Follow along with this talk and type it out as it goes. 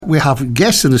we have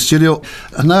guests in the studio,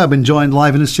 and now I've been joined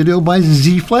live in the studio by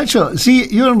Z Fletcher. Z,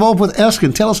 you're involved with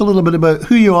Erskine. Tell us a little bit about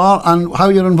who you are and how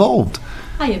you're involved.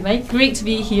 Hiya Mike, great to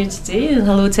be here today, and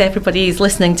hello to everybody who's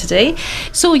listening today.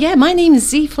 So yeah, my name is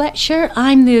Z Fletcher.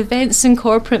 I'm the Events and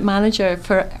Corporate Manager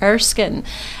for Erskine,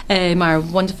 our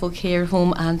wonderful care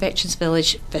home and veterans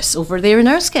village that's over there in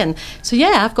Erskine. So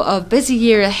yeah, I've got a busy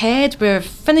year ahead. We're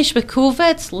finished with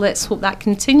COVID, let's hope that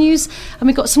continues, and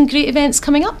we've got some great events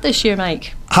coming up this year,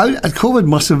 Mike. COVID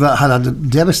must have had a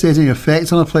devastating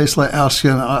effect on a place like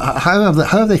Erskine. How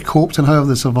have they coped and how have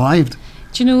they survived?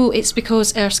 Do you know, it's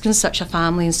because Erskine's such a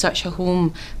family and such a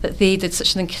home that they did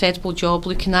such an incredible job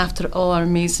looking after all our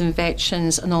amazing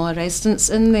veterans and all our residents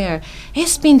in there.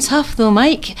 It's been tough though,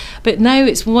 Mike, but now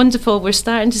it's wonderful. We're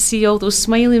starting to see all those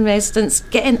smiling residents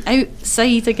getting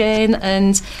outside again,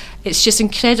 and it's just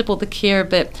incredible, the care,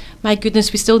 but my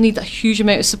goodness, we still need a huge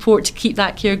amount of support to keep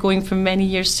that care going for many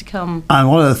years to come. And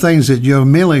one of the things that you're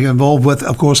mainly involved with,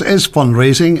 of course, is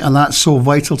fundraising, and that's so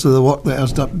vital to the work that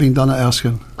is being done at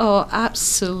Erskine. Oh,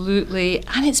 absolutely.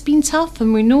 And it's been tough,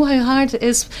 and we know how hard it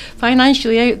is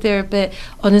financially out there, but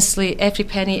honestly, every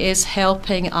penny is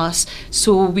helping us.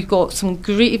 So we've got some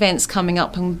great events coming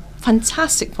up and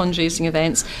fantastic fundraising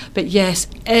events, but yes,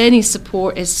 any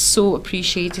support is so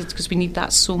appreciated because we need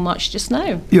that so much just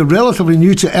now. You're relatively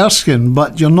new to Erskine,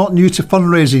 but you're not new to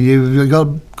fundraising. You've got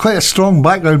quite a strong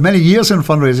background, many years in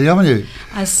fundraising, haven't you?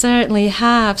 I certainly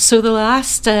have. So the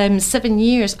last 7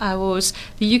 years I was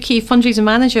the UK fundraising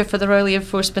manager for the Royal Air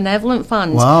Force Benevolent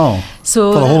Fund. Wow.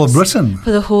 So for the whole of Britain?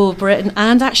 For the whole of Britain,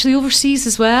 and actually overseas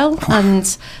as well.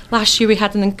 And last year we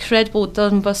had an incredible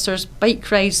Dunbusters bike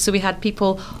ride, so we had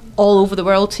people all over the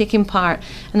world taking part,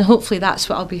 and hopefully that's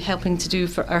what I'll be helping to do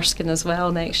for Erskine as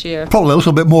well next year. Probably a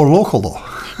little bit more local though.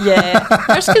 Yeah,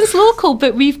 Erskine's local,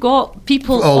 but we've got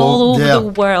people all over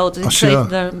the world, including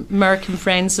their American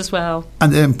friends as well.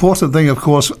 And the important thing, of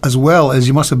course, as well, is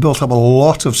you must have built up a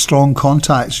lot of strong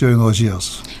contacts during those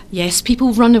years. Yes,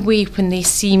 people run away when they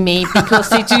see me because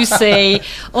they do say,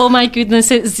 oh my goodness,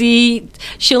 it's Z,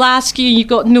 she'll ask you, you've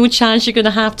got no chance you're going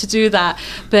to have to do that.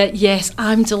 But yes,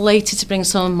 I'm delighted to bring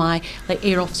some of my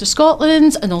Air Officer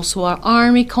Scotland and also our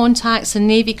Army contacts and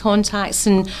Navy contacts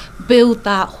and build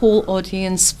that whole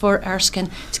audience for Erskine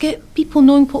to get people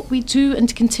knowing what we do and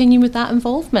to continue with that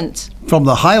involvement. From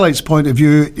the highlights point of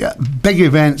view, big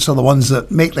events are the ones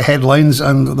that make the headlines,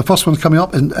 and the first one's coming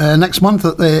up next month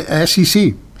at the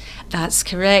SEC. That's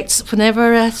correct.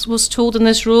 Whenever I was told in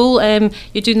this role,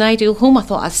 you do an ideal home, I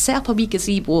thought I'd set up a wee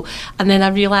gazebo, and then I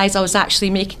realised I was actually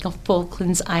making a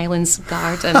Falklands Islands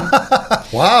garden.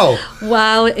 Wow.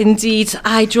 Well, indeed.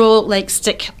 I draw like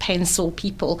stick pencil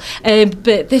people.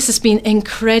 But this has been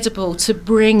incredible to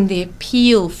bring the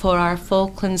appeal for our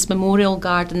Falklands Memorial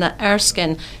Garden at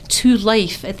Erskine to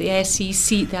life at the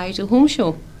SEC, the Ideal Home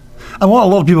Show. And what a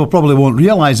lot of people probably won't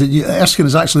realise that Erskine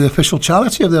is actually the official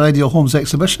charity of the Ideal Homes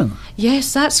exhibition.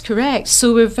 Yes, that's correct.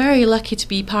 So we're very lucky to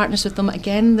be partners with them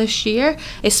again this year,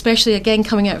 especially again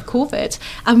coming out of COVID.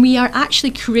 And we are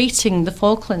actually creating the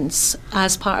Falklands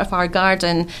as part of our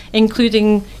garden,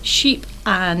 including sheep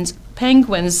and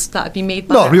penguins that have been made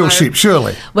by not real sheep,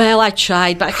 surely. Well, I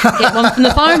tried, but I couldn't get one from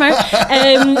the farmer.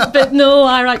 But no,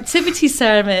 our activity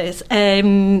service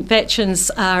veterans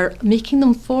are making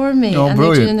them for me, and brilliant.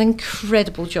 They're doing an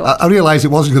incredible job. I realised it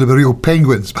wasn't going to be real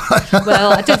penguins.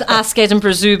 Well, I did ask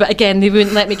Edinburgh Zoo, but again, they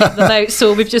wouldn't let me get them out,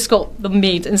 so we've just got them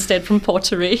made instead from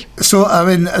pottery. So, I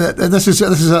mean, this is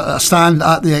a stand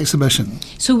at the exhibition.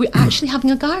 So we're actually having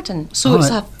a garden. So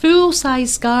it's a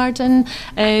full-size garden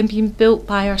being built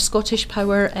by our Scottish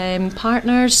Power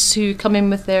partners who come in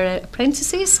with their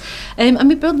apprentices, and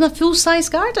we're building a full-size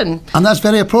garden. And that's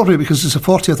very appropriate because it's the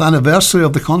 40th anniversary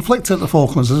of the conflict at the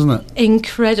Falklands, isn't it?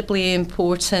 Incredibly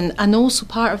important, and also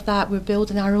part of that we're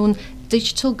building our own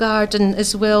digital garden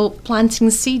as well, planting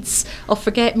seeds of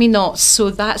forget-me-nots, so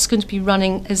that's going to be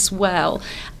running as well.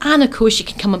 And of course you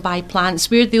can come and buy plants.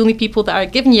 We're the only people that are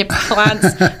giving you plants,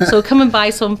 so come and buy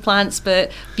some plants, but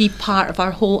be part of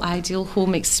our whole Ideal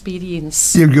Home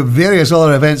experience. You've got various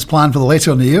other events planned for the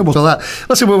later in the year.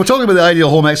 Listen, we were talking about the Ideal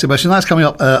Home exhibition. That's coming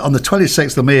up on the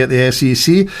 26th of May at the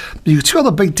SEC. You've got two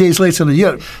other big days later in the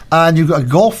year, and you've got a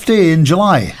golf day in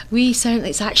July.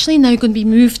 It's actually now going to be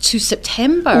moved to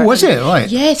September. Oh, is it? Right.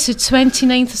 Yeah, so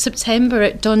 29th of September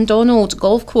at Dundonald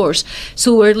Golf Course.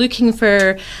 So we're looking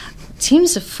for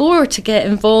teams of 4 to get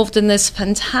involved in this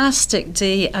fantastic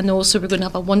day, and also we're going to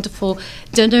have a wonderful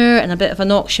dinner and a bit of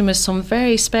an auction with some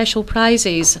very special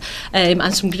prizes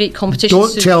and some great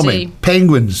competitions. Don't tell me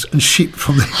penguins and sheep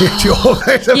from the Radio Home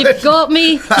Exhibition. You've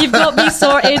got me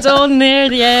sorted on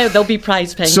there. Yeah, there'll be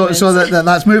prize penguins. So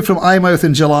that's moved from Eyemouth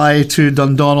in July to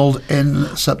Dundonald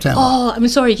in September. Oh, I'm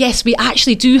sorry. Yes, we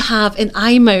actually do have in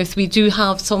Eyemouth. We do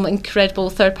have some incredible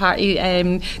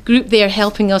third-party group there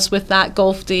helping us with that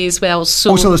golf day as well.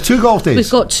 So there's 2 golf days. We've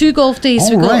got 2 golf days.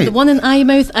 We've got the one in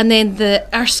Eyemouth and then the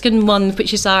Erskine one,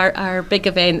 which is our big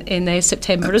event in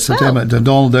September as well. September,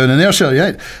 Dundonald down in Ayrshire,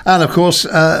 right? And of course,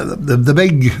 the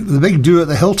big do at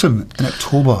the Hilton in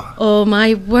October. Oh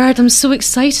my word! I'm so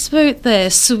excited about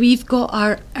this. So we've got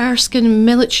our Erskine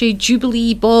Military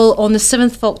Jubilee Ball on the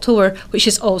 7th of October, which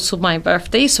is also my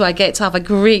birthday. So I get to have a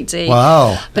great day.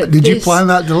 Wow! But did you plan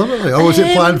that deliberately, or was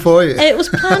it planned for you? It was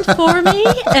planned for me,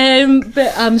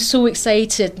 but I'm so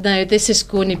excited now. This is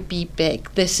going to be big.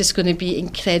 This is going to be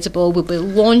incredible. We'll be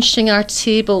launching our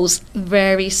tables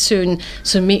very soon,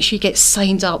 so make sure you get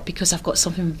signed up because I've got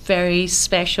something very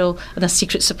special and a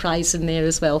secret surprise in there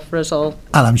as well for us all.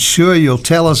 And I'm sure you'll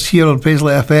tell us here on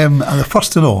Paisley FM are the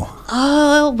first to know.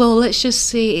 Oh, well, let's just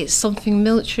say it's something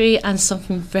military and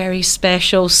something very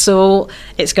special, so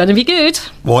it's going to be good.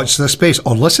 Watch this space,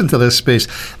 or listen to this space.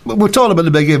 We're talking about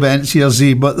the big events here,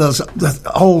 Z, but there's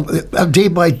all day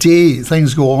by day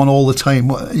things go on all the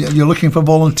time. You're looking for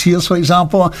volunteers, for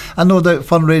example, and no doubt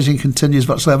fundraising continues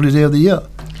virtually every day of the year.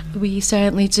 We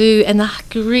certainly do, and a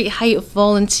great height of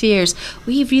volunteers.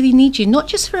 We really need you, not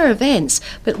just for our events,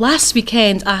 but last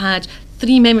weekend I had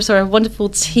 3 members of our wonderful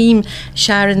team,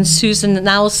 Sharon, Susan and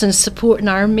Alison, supporting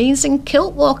our amazing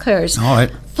kilt walkers. All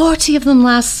right. 40 of them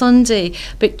last Sunday,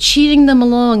 but cheering them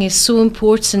along is so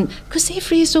important because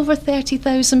they've raised over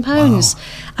 £30,000. Wow.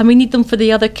 And we need them for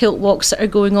the other kilt walks that are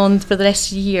going on for the rest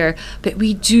of the year, but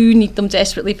we do need them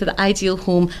desperately for the Ideal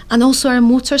Home and also our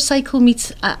motorcycle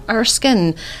meet at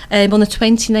Erskine on the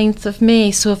 29th of May.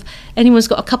 So if anyone's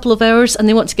got a couple of hours and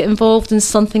they want to get involved in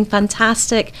something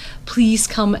fantastic, please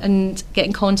come and get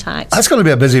in contact. That's going to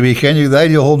be a busy weekend. You the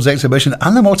Ideal Homes exhibition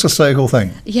and the motorcycle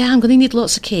thing. Yeah, I'm going to need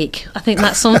lots of cake. I think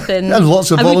that's something. And lots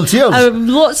of volunteers.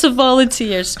 Lots of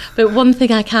volunteers. But one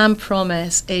thing I can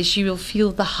promise is you will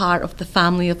feel the heart of the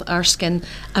family of Erskine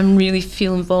and really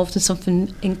feel involved in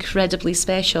something incredibly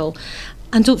special.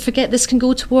 And don't forget, this can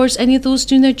go towards any of those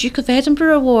doing their Duke of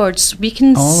Edinburgh awards. We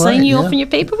can sign you off on your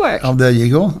paperwork. Oh, there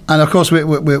you go. And of course,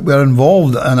 we're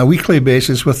involved on a weekly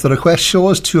basis with the request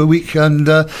shows, 2 a week. And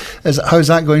how's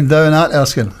that going down at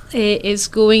Erskine? It is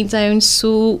going down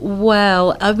so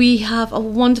well. We have a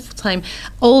wonderful time.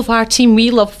 All of our team,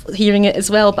 we love hearing it as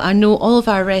well, but I know all of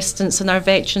our residents and our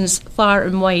veterans far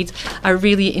and wide are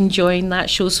really enjoying that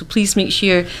show. So please make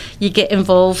sure you get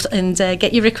involved and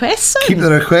get your requests in. Keep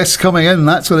the requests coming in.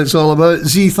 That's what it's all about.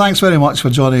 Z, thanks very much for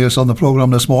joining us on the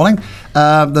programme this morning.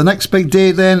 The next big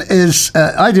day then is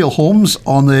Ideal Homes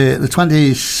on the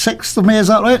 26th of May, is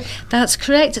that right? That's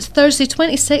correct. It's Thursday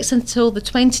 26th until the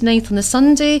 29th on the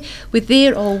Sunday. We're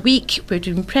there all week. We're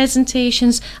doing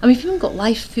presentations and we've even got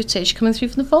live footage coming through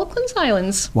from the Falklands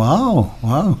Islands.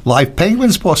 Wow. Live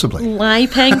penguins possibly.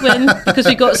 Live penguin, because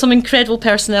we've got some incredible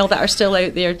personnel that are still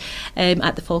out there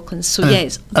at the Falklands. So yeah,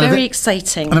 it's very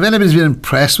exciting. And if anybody's been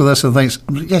impressed with this and thinks,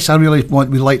 yes, I really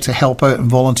would like to help out and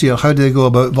volunteer, how do they go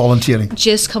about volunteering?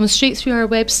 Just come straight through our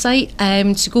website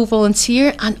to go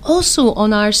volunteer, and also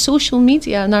on our social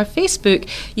media and our Facebook,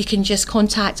 you can just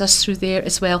contact us through there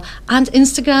as well, and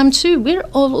Instagram too. We're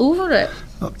all over it.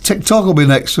 TikTok will be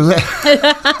next, was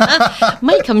it?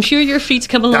 Mike, I'm sure you're free to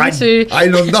come along too. I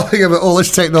know nothing about all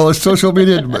this technology. Social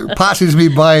media passes me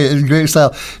by in great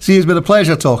style. See, it's been a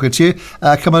pleasure talking to you.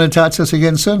 Come on and chat to us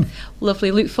again soon. Lovely.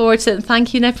 Look forward to it. And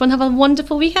thank you, and everyone have a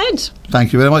wonderful weekend.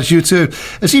 Thank you very much. You too.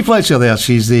 See Fletcher there.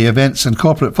 She's the Events and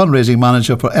Corporate Fundraising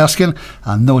Manager for Erskine,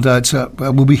 and no doubt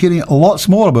we'll be hearing lots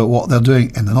more about what they're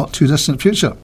doing in the not too distant future.